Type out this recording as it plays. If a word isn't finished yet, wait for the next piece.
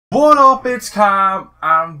What up, it's Cam,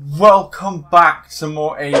 and welcome back to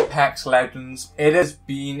more Apex Legends. It has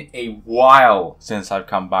been a while since I've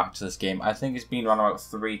come back to this game. I think it's been around about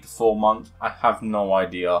 3 to 4 months. I have no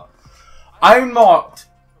idea. I'm not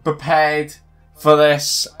prepared for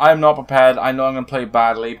this. I'm not prepared. I know I'm going to play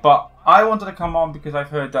badly, but I wanted to come on because I've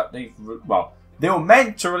heard that they were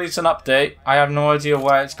meant to release an update. I have no idea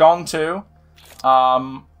where it's gone to.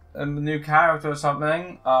 A new character or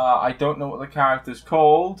something. I don't know what the character's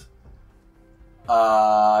called.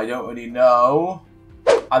 I don't really know.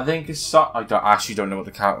 I think it's I actually don't know what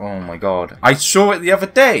the character. Oh my god! I saw it the other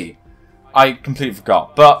day. I completely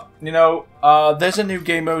forgot. But you know, there's a new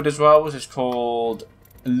game mode as well, which is called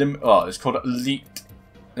it's called Elite.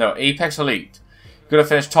 No, Apex Elite. You're gonna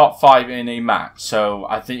finish top 5 in a match. So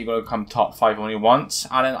I think you're gonna come top 5 only once,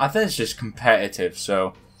 and I think it's just competitive.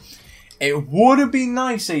 So. It would have been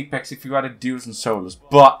nice, Apex, if you had a duos and solos,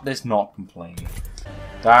 but there's not complaining.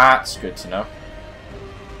 That's good to know.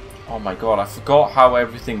 Oh my god, I forgot how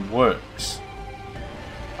everything works.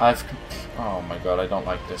 Oh my god, I don't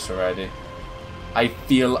like this already. I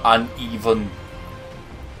feel uneven.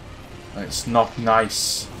 It's not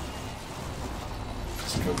nice.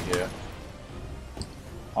 Let's go here.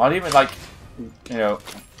 I'd even like, you know,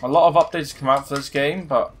 a lot of updates come out for this game,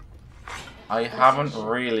 but I haven't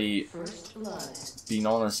really been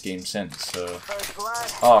on this game since, so...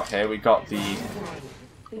 Oh, okay, we got the...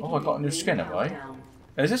 Oh, I got a new skin, have I?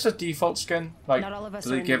 Is this a default skin? Like, do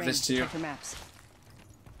they give this to you?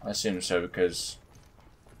 I assume so, because...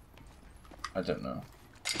 I don't know.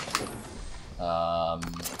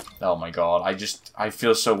 Oh my god, I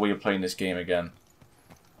feel so weird playing this game again.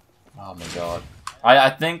 Oh my god. I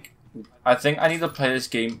think I need to play this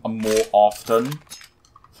game more often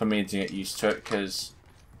for me to get used to it, because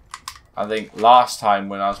I think last time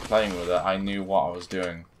when I was playing with it, I knew what I was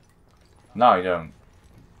doing. No, I don't.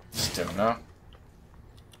 Just don't know.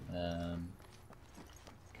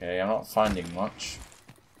 Okay, I'm not finding much.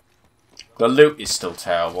 The loot is still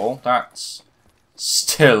terrible. That's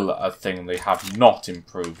still a thing they have not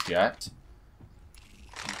improved yet.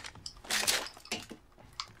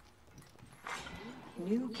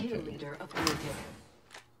 New kill leader appointed.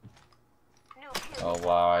 Oh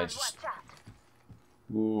wow,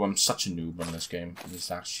 Ooh, I'm such a noob on this game.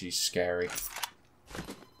 It's actually scary. Is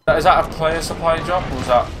that a player supply drop, or is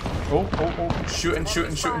that... Oh, shooting.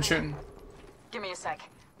 Give me a sec.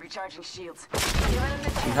 Recharging shields.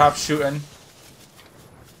 We have shooting.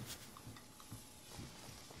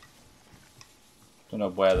 Don't know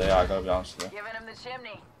where they are, I gotta be honest with you. Giving him the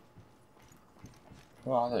chimney.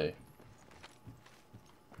 Where are they?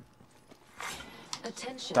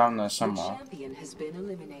 Attention. Down there somewhere. The champion has been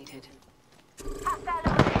eliminated.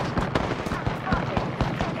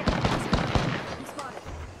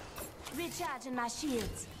 Recharging my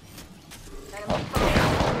shields.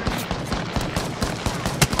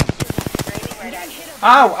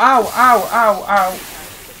 Ow.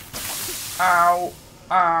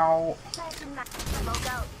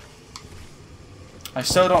 I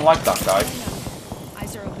still don't like that guy.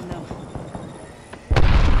 Eyes are open though.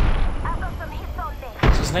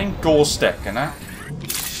 Is his name Gorestick, innit?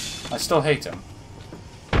 I still hate him.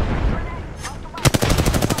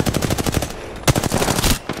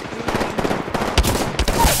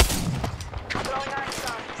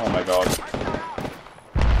 Oh my god.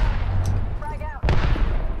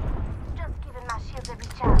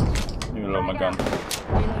 You reload my gun.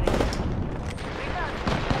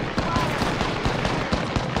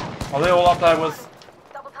 Are they all up there with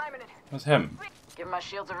him? Give my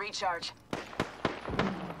shields a recharge.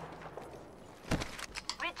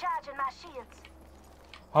 Recharging my shields.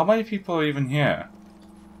 How many people are even here?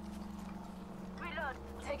 Reload.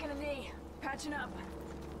 Taking a knee. Patching up.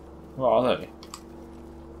 Where are they?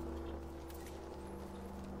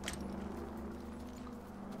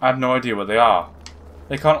 I have no idea where they are.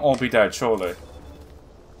 They can't all be dead, surely.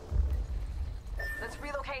 Let's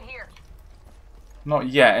relocate here. Not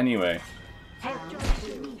yet, anyway. They're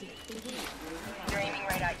aiming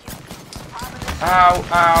right at you. Ow.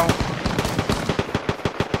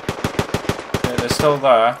 Yeah, they're still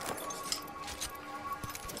there.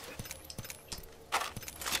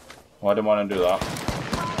 Well, I didn't want to do that.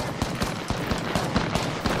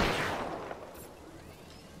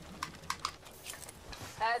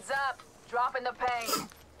 Heads up. Dropping the pain.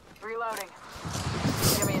 Reloading.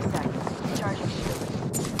 Give me a sec. Charging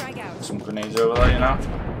shield. Frag out. Some grenades over there, you know?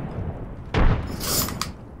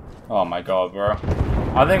 Oh my god, bro.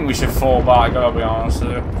 I think we should fall back, I gotta be honest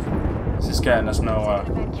with you. This is getting us nowhere.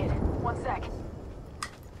 One sec.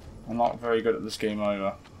 I'm not very good at this game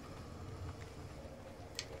either.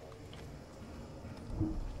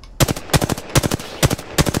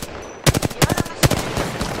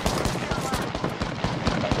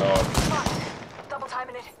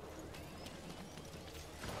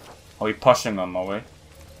 Are we pushing them, are we?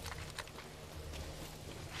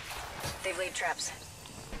 They've laid traps.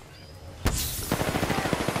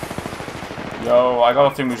 Yo, I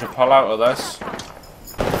gotta think we should pull out of this.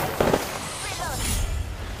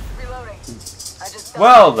 Reloading. I just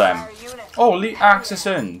Well then. Oh, elite access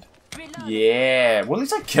in. Yeah. Well, at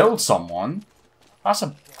least I killed someone. That's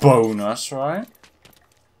a bonus, right?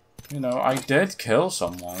 You know, I did kill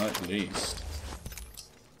someone at least.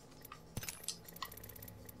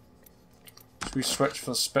 Should we switch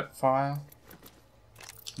for the Spitfire?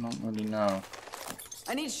 I don't really know.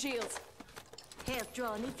 I need shields. Help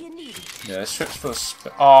drawn if you need it. Yeah, let's switch for the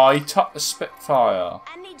Spit. Oh, he took the Spitfire.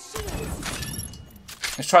 I need shields.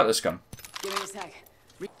 Let's try this gun. Give me a sec.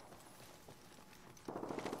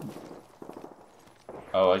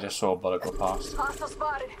 Oh, I just saw a bullet go past. Hostile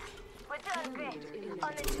spotted. We're doing great.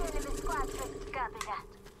 Only 2 enemy squads. Copy that.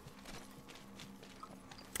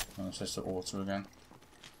 Oh, it's just the auto again.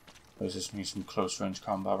 There's just me some close range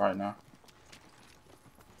combat right now.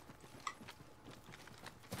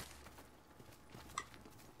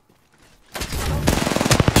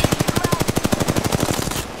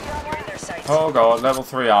 Oh god, level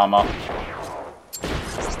 3 armor.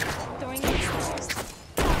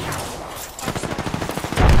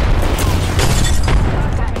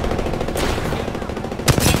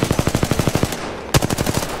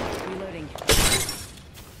 Reloading.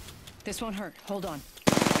 This won't hurt. Hold on.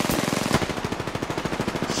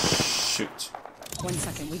 Shoot. 1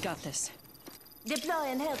 second. We got this. Deploy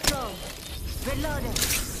and help drone. Reloading.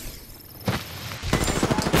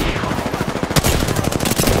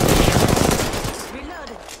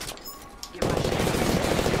 Reloading.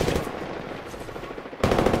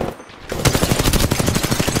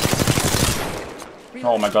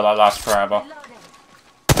 Oh my god, that lasts forever.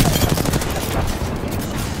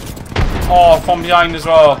 Oh, from behind as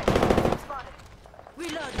well.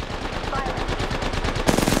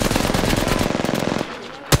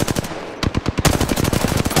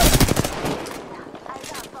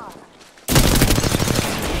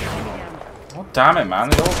 Oh, damn it, man.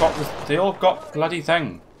 They all got bloody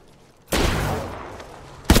thing.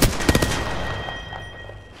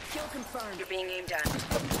 Kill confirmed. You're being aimed at.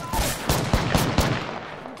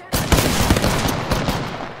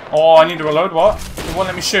 Oh, I need to reload. What? It won't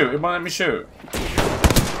let me shoot. It won't let me shoot.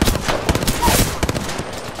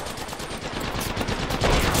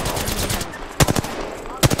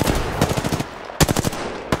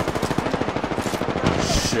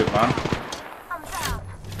 Shoot, man.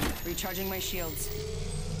 Recharging my shields.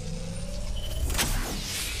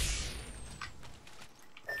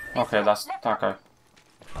 Okay, that's that guy.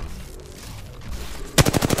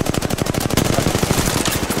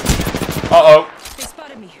 Uh-oh. They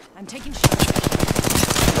spotted me. I'm taking shots.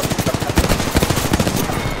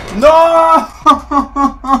 No!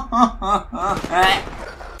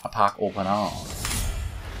 A pack open up.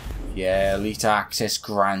 Yeah, elite access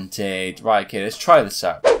granted. Right, okay, let's try this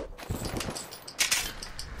out. I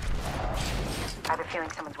have a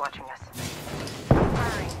feeling someone's watching us.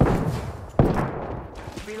 Firing.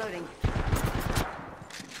 Reloading.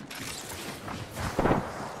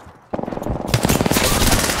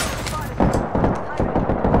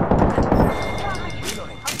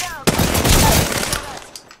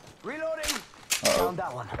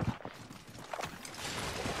 That one.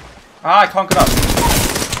 Ah, I can't get up.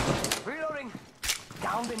 Reloading.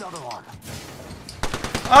 Downed another one.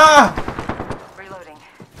 Ah! Reloading.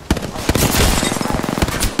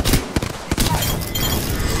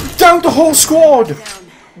 Down the whole squad!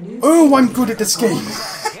 Oh, I'm good at this game.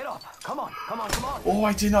 Get up. Come on, come on, come on. Oh,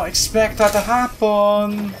 I did not expect that to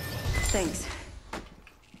happen. Thanks.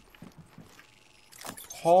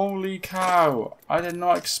 Holy cow. I did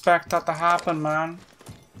not expect that to happen, man.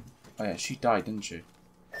 Oh yeah, she died, didn't she?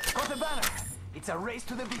 Got the banner. It's a race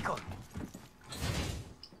to the beacon.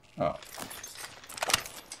 Oh.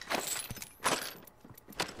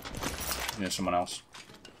 Yeah, someone else.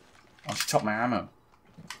 Oh, she took my ammo.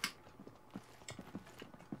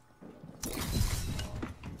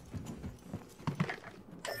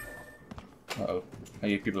 Uh-oh. I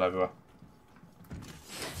hear people everywhere.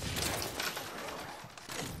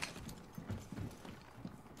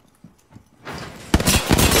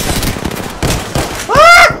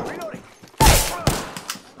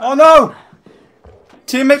 Oh no!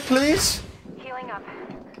 Teammate, please! Healing up.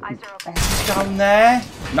 Eyes are open. Oh, down there.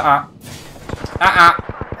 Nuh-uh.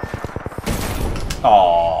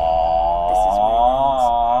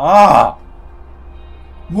 Aww.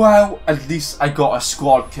 Well, at least I got a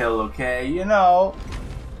squad kill, okay? You know.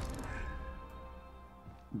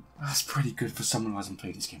 That's pretty good for someone who hasn't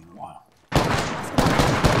played this game in a while.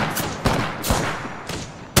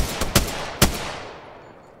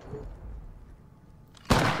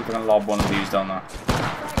 See if I can lob one of these down there.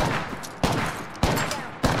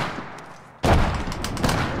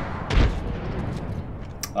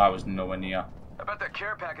 That was nowhere near. I bet that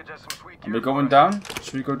care package has some sweet Are we going down?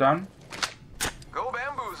 Should we go down? Go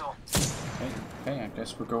bamboozle. Okay, I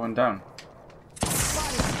guess we're going down.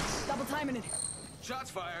 Spotted. Double timing it. Shots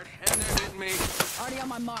fired, and they're hitting me. Already on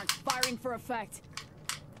my mark. Firing for effect.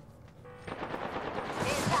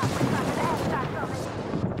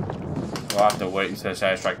 We'll have to wait until this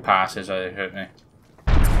airstrike passes or they hit me.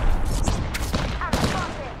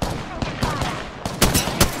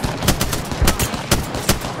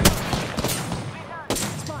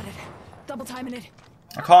 Spotted. Double timing it.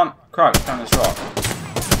 I can't crouch down this rock.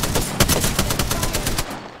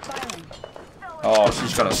 Firing. Oh,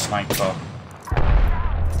 she's got a sniper. Gotta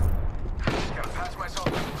pass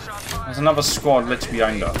myself. Shots fired. There's another squad literally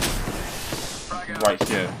behind her. Right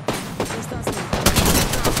here. This doesn't.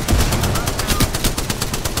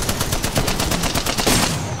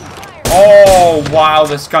 Oh, wow,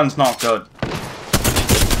 this gun's not good.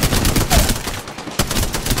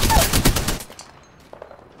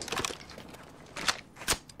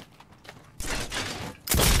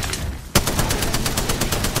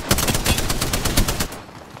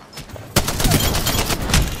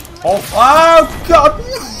 Oh God!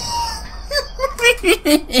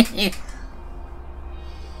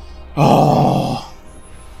 Oh.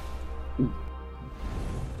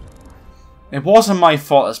 It wasn't my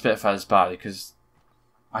fault this bit felt as bad because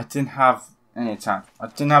I didn't have any attachment. I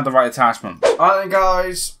didn't have the right attachment. Alright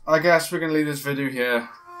guys, I guess we're gonna leave this video here.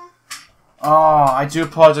 Oh, I do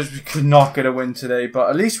apologize we could not get a win today, but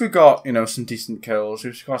at least we got, you know, some decent kills.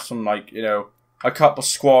 We've got some, like, you know, a couple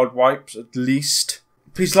squad wipes at least.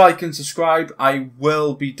 Please like and subscribe. I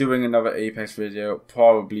will be doing another Apex video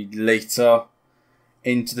probably later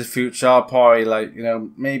into the future. I'll probably, like, you know,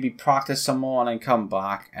 maybe practice some more and then come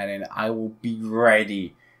back and then I will be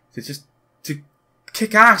ready to just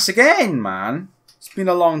kick ass again, man. It's been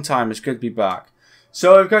a long time. It's good to be back.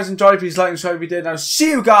 So if you guys enjoyed, please like and subscribe if you did. And I'll see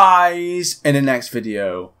you guys in the next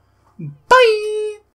video. Bye!